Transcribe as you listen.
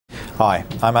Hi,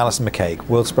 I'm Alison McCaig,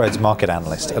 WorldSpread's market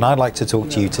analyst, and I'd like to talk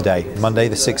to you today, Monday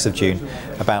the 6th of June,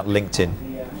 about LinkedIn.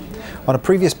 On a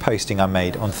previous posting I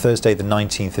made on Thursday the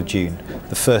 19th of June,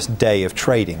 the first day of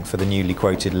trading for the newly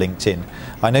quoted LinkedIn,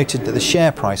 I noted that the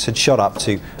share price had shot up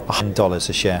to $100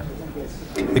 a share.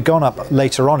 It had gone up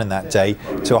later on in that day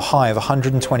to a high of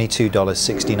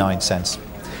 $122.69.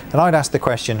 And I'd asked the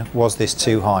question, was this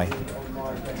too high?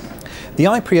 The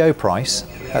IPO price,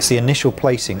 that's the initial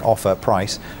placing offer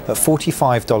price, at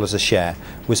 $45 a share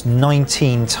was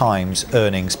 19 times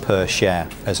earnings per share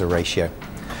as a ratio.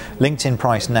 LinkedIn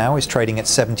price now is trading at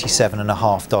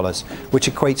 $77.50, which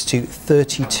equates to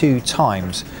 32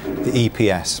 times the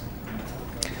EPS.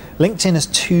 LinkedIn has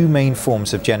two main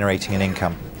forms of generating an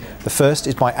income. The first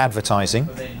is by advertising,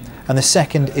 and the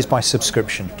second is by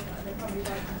subscription.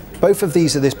 Both of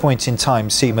these at this point in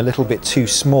time seem a little bit too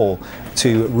small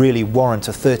to really warrant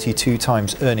a 32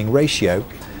 times earning ratio.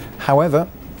 However,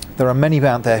 there are many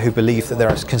out there who believe that there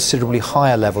are considerably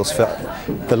higher levels for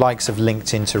the likes of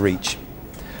LinkedIn to reach.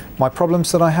 My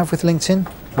problems that I have with LinkedIn?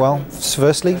 Well,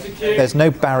 firstly, there's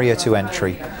no barrier to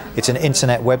entry. It's an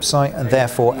internet website, and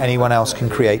therefore anyone else can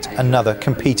create another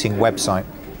competing website.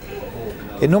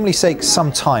 It normally takes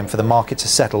some time for the market to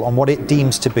settle on what it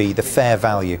deems to be the fair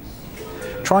value.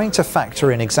 Trying to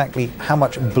factor in exactly how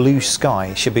much blue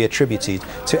sky should be attributed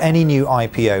to any new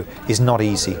IPO is not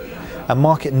easy. A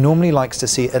market normally likes to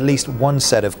see at least one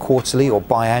set of quarterly or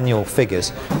biannual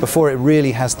figures before it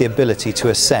really has the ability to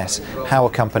assess how a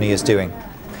company is doing.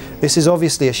 This is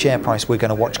obviously a share price we're going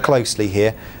to watch closely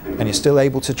here, and you're still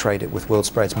able to trade it with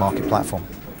WorldSpread's market platform.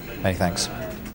 Many thanks.